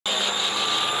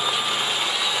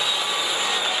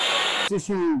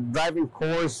precision driving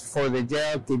course for the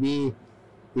JLTV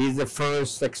is the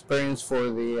first experience for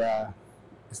the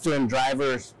student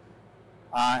drivers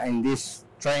in this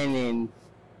training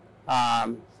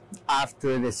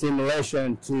after the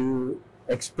simulation to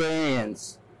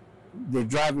experience the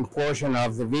driving portion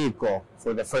of the vehicle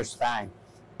for the first time.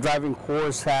 Driving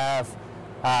course have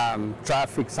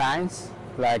traffic signs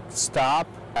like stop,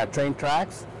 train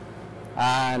tracks,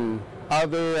 and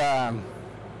other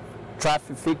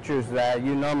traffic features that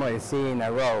you normally see in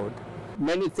a road.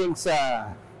 Many things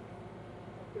the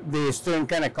student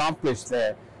can accomplish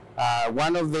there.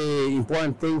 One of the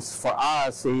important things for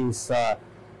us is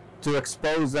to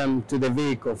expose them to the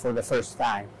vehicle for the first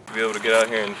time. To be able to get out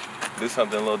here and do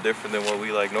something a little different than what we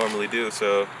normally do,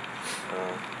 so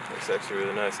it's actually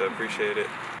really nice. I appreciate it.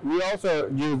 We also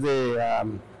use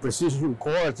the precision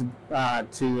course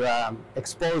to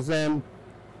expose them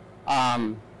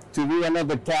to do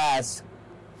another task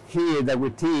here that we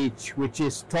teach, which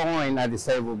is towing a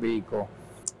disabled vehicle.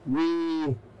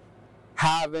 We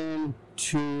having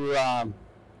to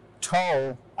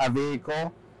tow a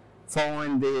vehicle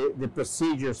following the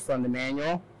procedures from the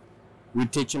manual. We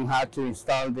teach them how to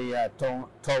install the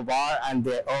tow bar and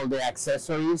all the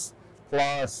accessories,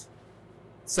 plus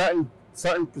certain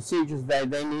procedures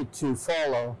that they need to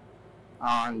follow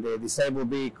on the disabled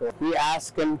vehicle. We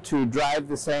ask them to drive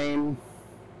the same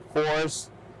course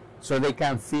so they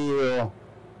can feel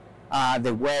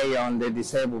the way on the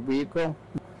disabled vehicle,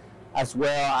 as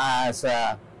well as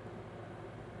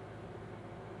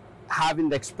having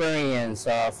the experience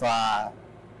of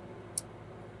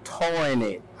towing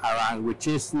it around, which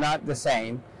is not the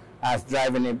same as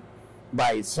driving it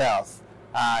by itself.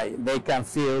 They can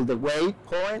feel the weight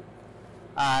point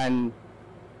and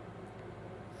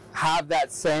have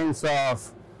that sense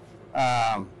of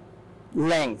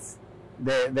length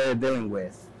they're dealing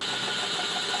with.